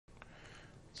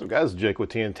So guys, Jake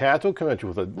with TN Tac Pack coming at you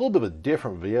with a little bit of a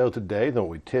different video today than what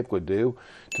we typically do.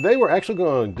 Today we're actually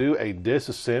going to do a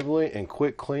disassembly and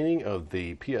quick cleaning of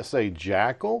the PSA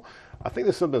Jakl. I think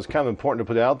this is something that's kind of important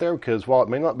to put out there because while it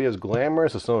may not be as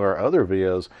glamorous as some of our other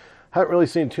videos, I haven't really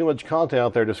seen too much content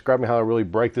out there describing how to really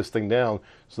break this thing down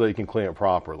so that you can clean it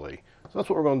properly. So that's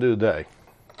what we're going to do today.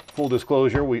 Full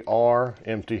disclosure, we are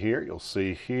empty here. You'll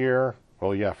see here.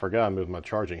 Oh yeah, I forgot I moved my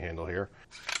charging handle here.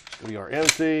 We are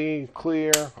empty,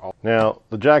 clear. Now,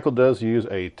 the Jakl does use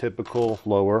a typical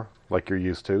blower like you're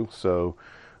used to. So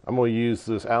I'm going to use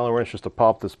this Allen wrench just to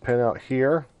pop this pin out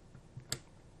here,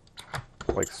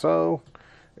 like so.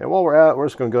 And while we're at it, we're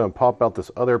just going to go and pop out this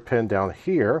other pin down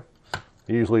here.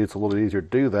 Usually it's a little easier to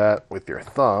do that with your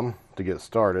thumb to get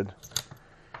started.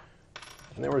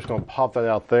 And then we're just going to pop that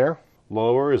out there.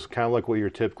 Lower is kind of like what you're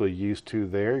typically used to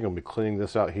there. You're going to be cleaning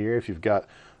this out here. If you've got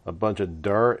a bunch of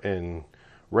dirt and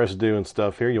residue and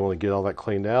stuff here, you want to get all that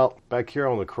cleaned out. Back here, I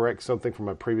want to correct something from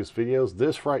my previous videos.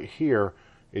 This right here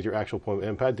is your actual point of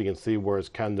impact. You can see where it's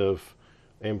kind of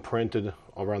imprinted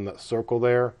around that circle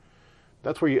there.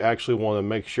 That's where you actually want to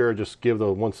make sure, just give the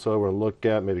once over and look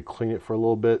at, maybe clean it for a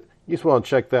little bit. You just want to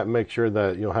check that and make sure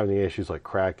that you don't have any issues like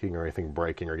cracking or anything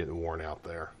breaking or getting worn out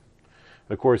there.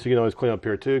 Of course, you can always clean up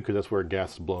here too, because that's where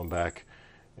gas is blowing back,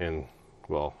 and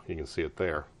well, you can see it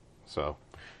there. So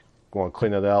you want to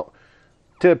clean that out.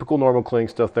 Typical normal cleaning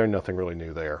stuff there, nothing really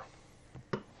new there.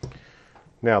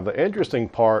 Now the interesting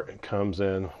part comes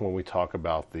in when we talk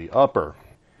about the upper.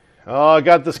 Oh, I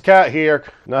got this cat here.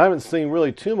 Now I haven't seen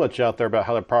really too much out there about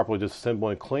how to properly disassemble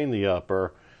and clean the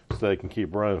upper so they can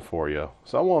keep running for you.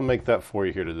 So I want to make that for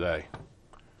you here today.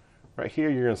 Right here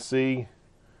you're going to see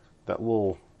that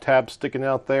little tab sticking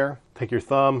out there. Take your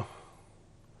thumb.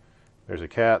 There's a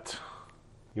cat.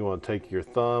 You want to take your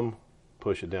thumb,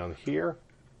 push it down here,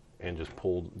 and just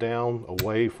pull down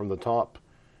away from the top.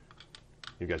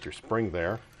 You've got your spring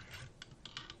there.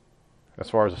 As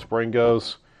far as the spring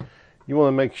goes, you want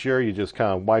to make sure you just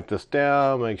kind of wipe this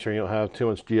down, make sure you don't have too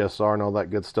much GSR and all that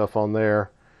good stuff on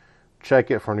there. Check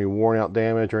it for any worn out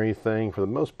damage or anything. For the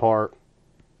most part,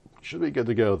 should be good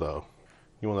to go though.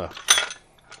 You want to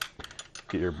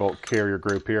get your bulk carrier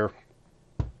group here.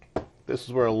 This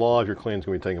is where a lot of your cleaning is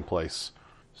going to be taking place.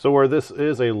 So where this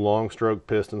is a long stroke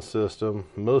piston system,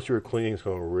 most of your cleaning is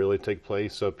going to really take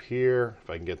place up here. If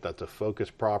I can get that to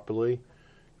focus properly,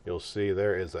 you'll see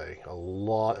there is a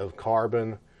lot of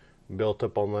carbon built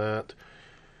up on that.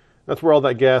 That's where all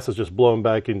that gas is just blowing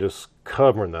back and just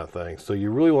covering that thing. So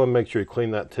you really want to make sure you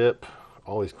clean that tip.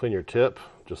 Always clean your tip,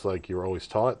 just like you were always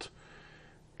taught.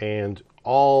 And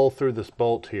all through this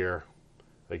bolt here,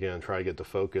 again, try to get the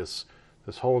focus.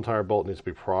 This whole entire bolt needs to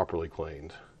be properly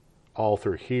cleaned. All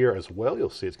through here as well, you'll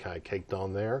see it's kind of caked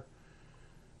on there.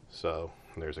 So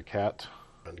there's a cat.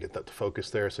 And get that to focus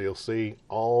there. So you'll see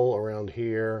all around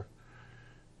here,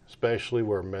 especially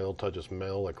where metal touches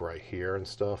metal, like right here and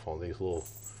stuff on these little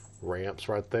ramps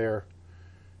right there.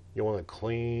 You want to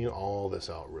clean all this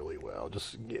out really well.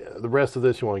 Just the rest of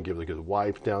this you want to give it a good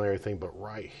wipe down everything, but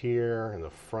right here in the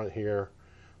front here,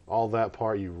 all that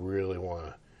part you really want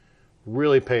to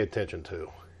really pay attention to.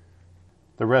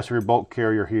 The rest of your bulk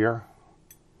carrier here,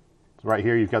 right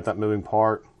here you've got that moving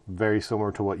part, very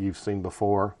similar to what you've seen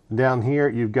before. Down here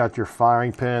you've got your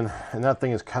firing pin, and that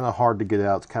thing is kind of hard to get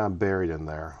out. It's kind of buried in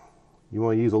there. You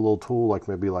want to use a little tool like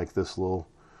maybe like this little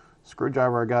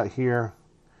screwdriver I got here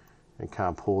and kind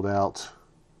of pull it out,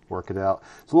 work it out.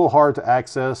 It's a little hard to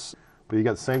access, but you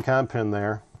got the same kind of pin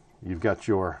there. You've got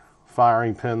your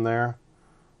firing pin there.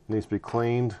 It needs to be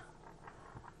cleaned.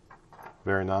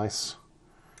 Very nice.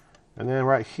 And then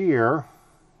right here,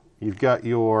 you've got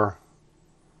your,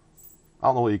 I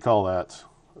don't know what you call that.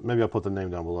 Maybe I'll put the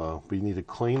name down below. But you need to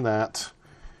clean that.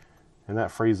 And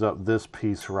that frees up this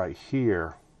piece right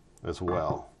here as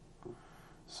well.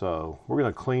 So we're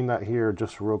going to clean that here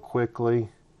just real quickly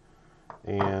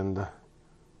and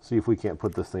see if we can't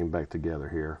put this thing back together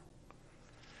here.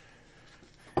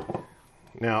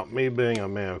 Now, me being a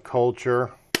man of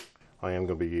culture, I am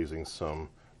going to be using some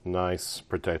nice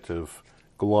protective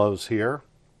gloves here.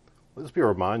 Let's be a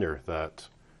reminder that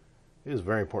it is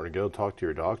very important to go talk to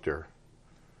your doctor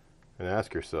and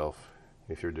ask yourself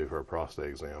if you're due for a prostate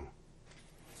exam.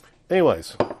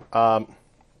 Anyways, now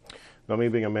me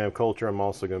being a man of culture, I'm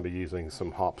also going to be using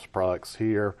some Hops products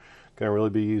here. Going to really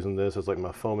be using this as like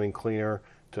my foaming cleaner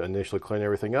to initially clean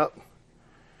everything up.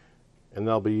 And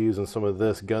I'll be using some of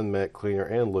this gun mitt cleaner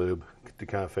and lube to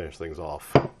kind of finish things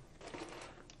off.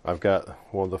 I've got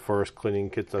one of the first cleaning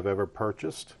kits I've ever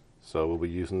purchased. So we'll be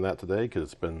using that today because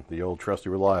it's been the old trusty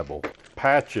reliable.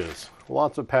 Patches,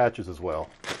 lots of patches as well.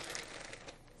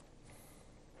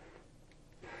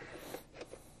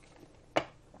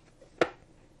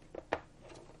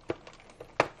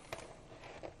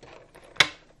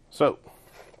 So,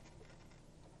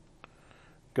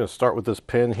 going to start with this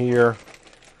pin here.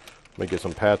 Let me get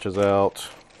some patches out.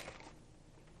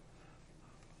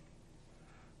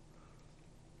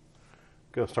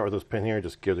 Going to start with this pin here,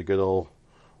 just give it a good old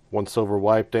once over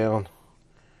wipe down.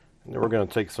 And then we're going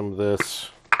to take some of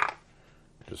this,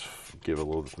 just give it a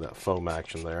little bit of that foam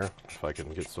action there, if I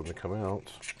can get some to come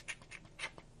out.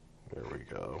 There we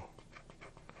go.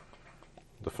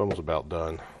 The foam's about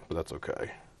done, but that's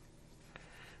okay.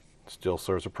 It still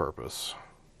serves a purpose.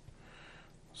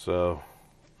 So,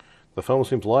 the foam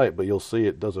seems light, but you'll see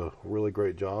it does a really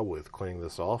great job with cleaning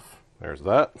this off. There's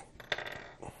that.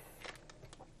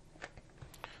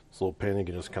 Little pin you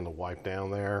can just kind of wipe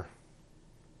down there.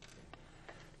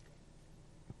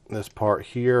 This part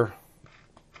here,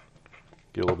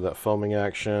 get a little bit of that foaming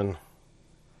action.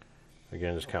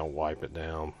 Again, just kind of wipe it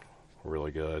down really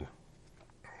good.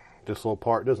 This little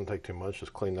part doesn't take too much,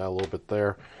 just clean that a little bit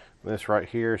there. And this right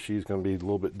here, she's going to be a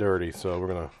little bit dirty, so we're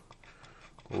going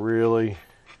to really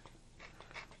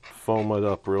foam it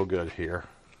up real good here.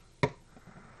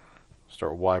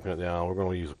 Start wiping it down. We're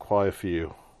going to use quite a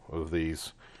few of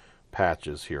these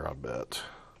patches here, I bet.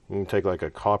 You can take like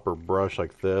a copper brush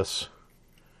like this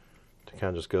to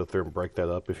kind of just go through and break that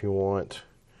up if you want.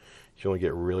 If you want to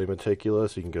get really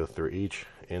meticulous, you can go through each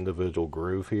individual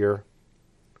groove here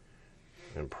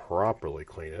and properly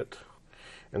clean it.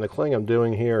 And the cleaning I'm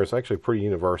doing here is actually pretty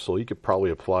universal. You could probably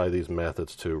apply these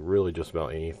methods to really just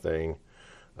about anything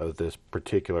of this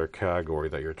particular category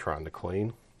that you're trying to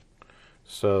clean.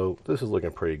 So this is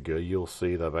looking pretty good. You'll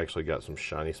see that I've actually got some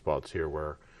shiny spots here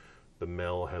where the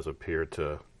metal has appeared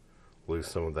to lose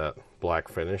some of that black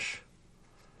finish.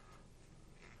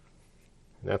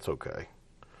 That's okay.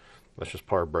 That's just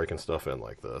part of breaking stuff in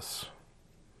like this.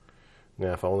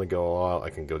 Now if I want to go out, I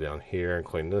can go down here and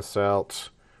clean this out.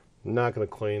 I'm not going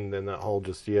to clean in that hole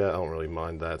just yet. I don't really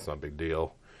mind that. It's not a big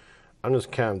deal. I'm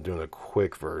just kind of doing a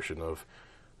quick version of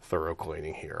thorough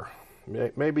cleaning here.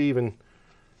 Maybe even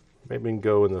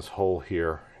go in this hole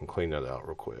here and clean that out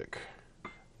real quick.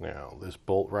 Now, this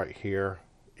bolt right here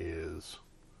is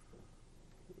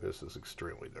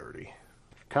extremely dirty.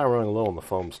 Kind of running low on the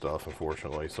foam stuff,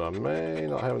 unfortunately, so I may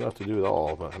not have enough to do it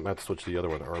all, but I might have to switch to the other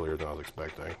one earlier than I was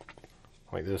expecting.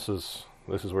 Like this is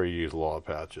where you use a lot of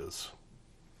patches.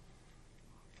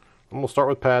 I'm going to start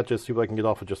with patches, see what I can get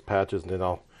off with just patches, and then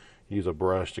I'll use a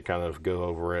brush to kind of go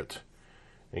over it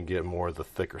and get more of the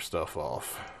thicker stuff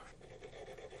off.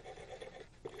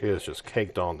 It is just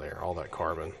caked on there, all that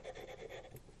carbon.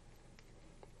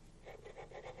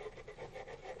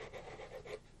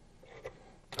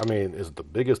 I mean, is it the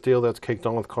biggest deal that's caked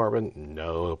on with carbon?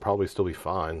 No, it'll probably still be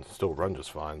fine, still run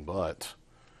just fine, but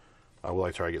I would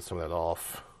like to try to get some of that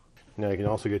off. Now you can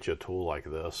also get you a tool like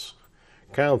this,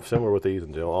 kind of similar with these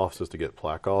in dental offices to get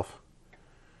plaque off,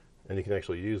 and you can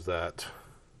actually use that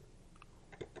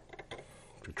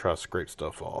to try to scrape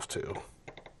stuff off too.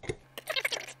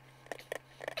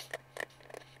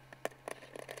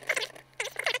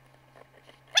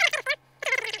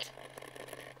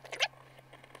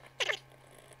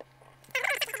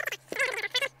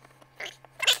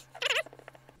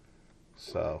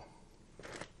 So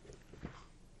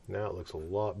now it looks a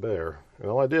lot better.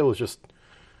 And all I did was just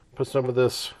put some of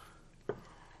this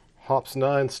Hops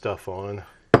 9 stuff on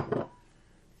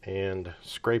and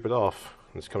scrape it off.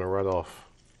 It's coming right off.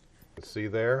 You can see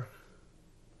there.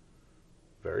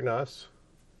 Very nice.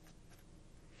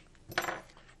 If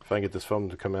I can get this foam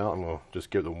to come out, I'm going to just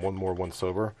give it one more once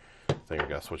over. I think I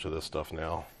got to switch to this stuff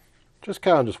now. Just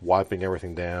kind of just wiping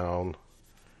everything down,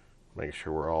 making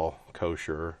sure we're all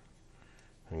kosher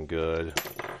and good.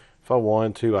 If I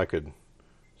wanted to, I could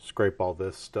scrape all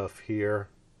this stuff here.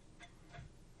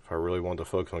 If I really wanted to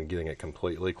focus on getting it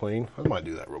completely clean, I might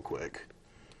do that real quick.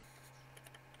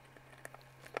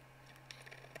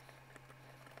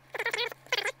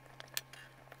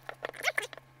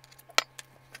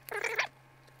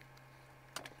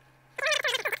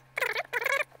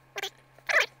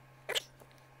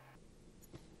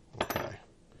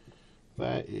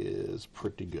 That is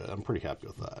pretty good. I'm pretty happy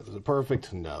with that. Is it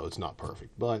perfect? No, it's not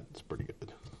perfect, but it's pretty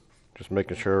good. Just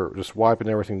making sure, just wiping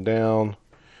everything down.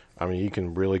 I mean, you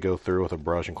can really go through with a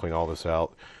brush and clean all this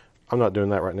out. I'm not doing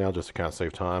that right now just to kind of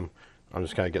save time. I'm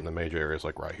just kind of getting the major areas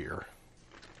like right here.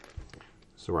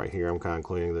 So right here, I'm kind of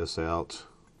cleaning this out.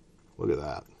 Look at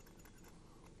that.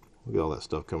 Look at all that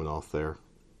stuff coming off there.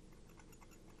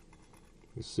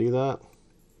 You see that?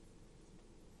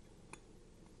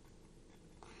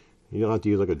 You don't have to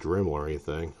use like a Dremel or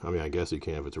anything. I mean, I guess you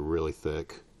can if it's really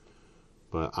thick.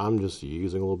 But I'm just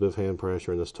using a little bit of hand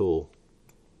pressure in this tool.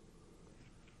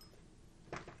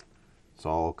 It's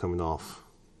all coming off.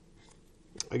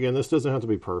 Again, this doesn't have to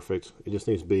be perfect. It just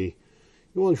needs to be,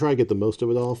 you want to try to get the most of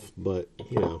it off, but,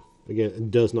 you know, again, it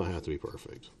does not have to be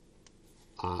perfect.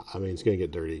 I mean, it's going to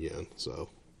get dirty again, so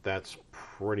that's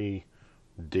pretty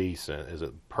decent. Is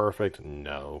it perfect?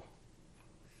 No.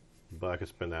 But I could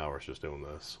spend hours just doing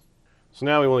this. So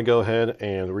now we want to go ahead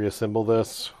and reassemble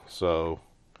this. So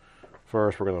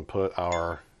first we're going to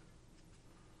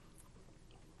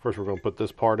put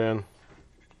this part in.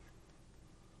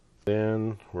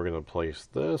 Then we're going to place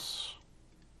this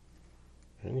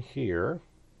in here.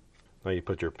 Now you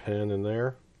put your pin in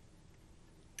there.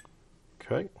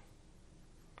 Okay.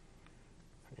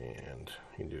 And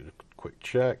you do a quick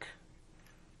check.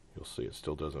 You'll see it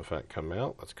still does in fact come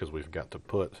out. That's because we've got to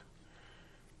put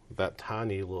that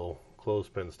tiny little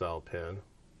clothespin style pin.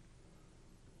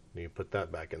 You put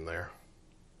that back in there.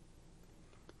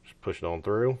 Just push it on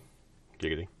through.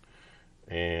 Giggity.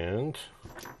 And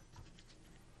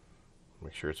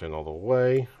make sure it's in all the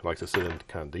way. I like to sit in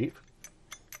kind of deep.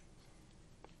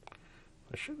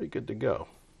 That should be good to go.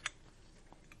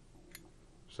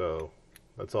 So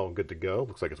that's all good to go.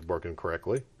 Looks like it's working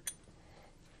correctly.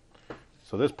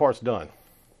 So this part's done.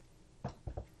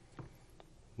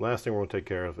 Last thing we're going to take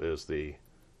care of is the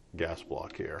gas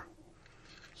block here.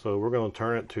 So we're going to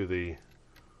turn it to the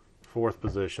 4th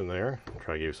position there.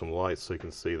 Try to give you some light so you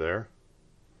can see there.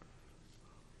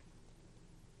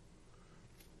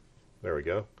 There we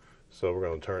go. So we're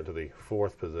going to turn it to the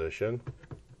 4th position.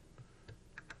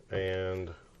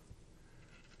 And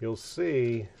you'll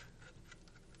see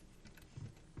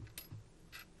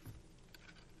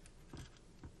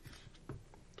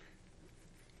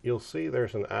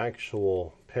there's an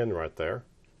actual pin right there.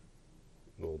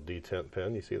 Little detent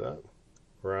pin, you see that?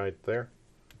 Right there.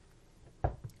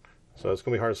 So it's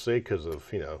going to be hard to see because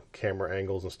of, you know, camera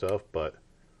angles and stuff, but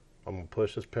I'm going to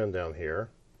push this pin down here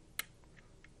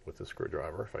with the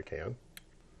screwdriver if I can.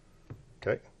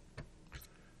 Okay.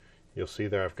 You'll see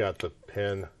there I've got the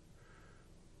pin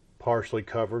partially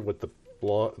covered with the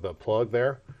plug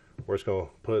there. We're just going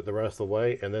to put it the rest of the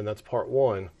way, and then that's part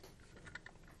 1.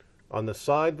 On the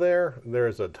side there,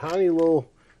 there's a tiny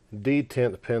little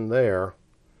detent pin there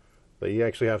that you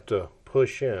actually have to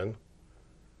push in.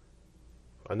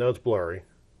 I know it's blurry. I'm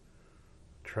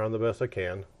trying the best I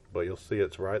can, but you'll see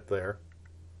it's right there.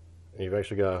 And you've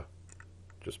actually got to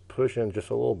just push in just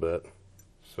a little bit.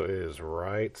 So it is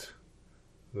right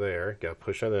there. Got to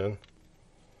push that in.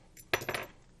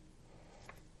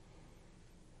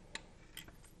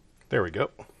 There we go.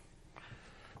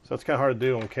 So that's kind of hard to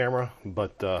do on camera,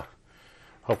 but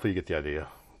hopefully you get the idea.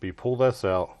 But you pull this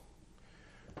out,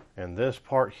 and this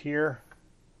part here,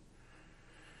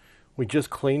 we just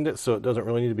cleaned it, so it doesn't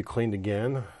really need to be cleaned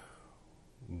again.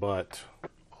 But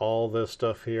all this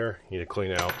stuff here, you need to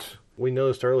clean out. We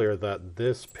noticed earlier that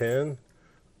this pin,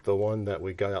 the one that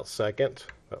we got out second,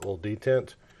 that little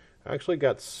detent, actually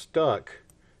got stuck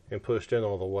and pushed in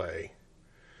all the way.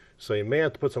 So you may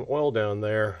have to put some oil down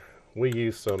there. We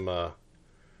used some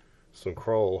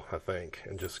Kroll, I think,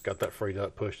 and just got that freed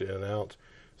up, pushed it in and out.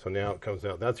 So now it comes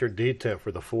out. That's your detent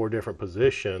for the 4 different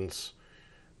positions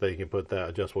that you can put that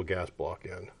adjustable gas block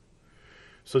in.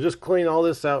 So just clean all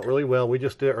this out really well. We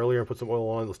just did it earlier and put some oil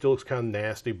on. It still looks kind of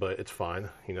nasty, but it's fine.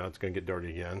 You know, it's going to get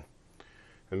dirty again.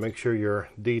 And make sure your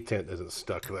detent isn't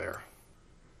stuck there.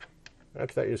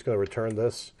 After that, you're just going to return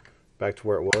this back to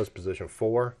where it was, position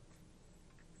 4.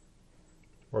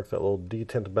 Work that little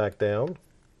detent back down.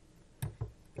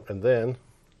 And then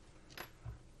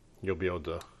you'll be able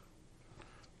to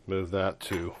move that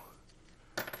to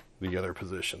the other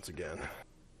positions again.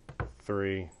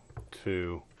 3,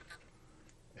 2,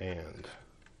 and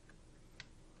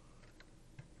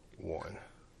 1.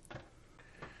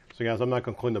 So guys, I'm not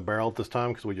going to clean the barrel at this time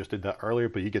because we just did that earlier,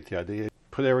 but you get the idea.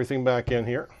 Put everything back in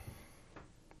here.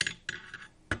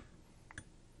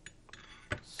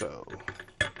 So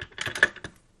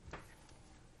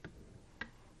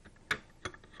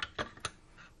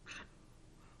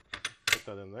put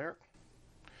that in there.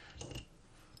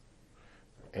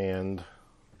 And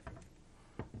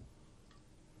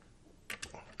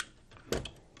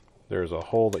there's a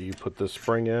hole that you put this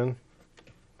spring in.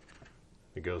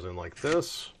 It goes in like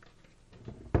this.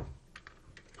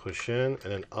 Push in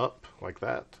and then up like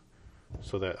that,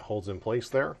 so that it holds in place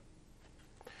there.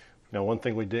 Now, one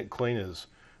thing we didn't clean is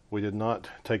we did not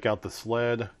take out the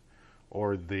sled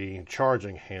or the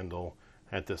charging handle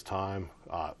at this time.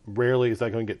 Rarely is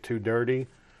that going to get too dirty.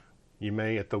 You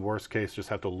may, at the worst case, just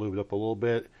have to lube it up a little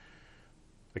bit.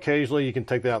 Occasionally, you can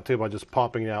take that out too by just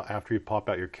popping it out after you pop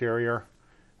out your carrier,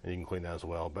 and you can clean that as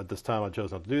well. But this time I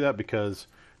chose not to do that because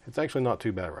it's actually not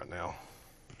too bad right now.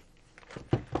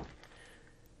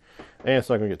 And it's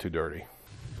not going to get too dirty.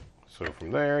 So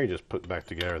from there, you just put back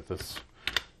together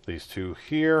these two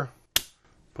here,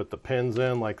 put the pins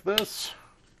in like this,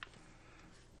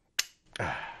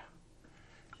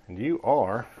 and you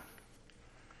are,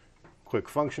 quick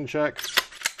function check,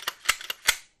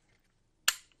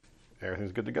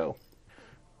 everything's good to go.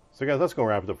 So guys, that's going to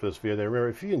wrap it up for this video. Remember,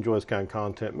 if you enjoy this kind of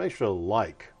content, make sure to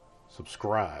like,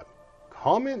 subscribe,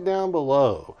 comment down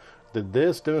below. Did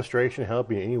this demonstration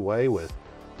help you in any way with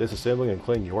disassembling and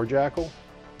cleaning your Jakl?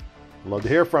 Love to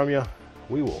hear from you.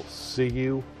 We will see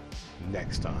you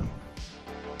next time.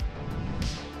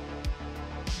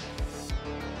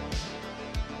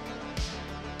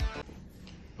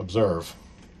 Observe.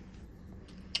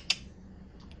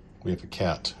 We have a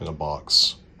cat in a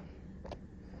box.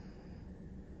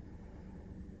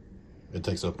 It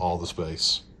takes up all the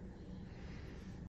space.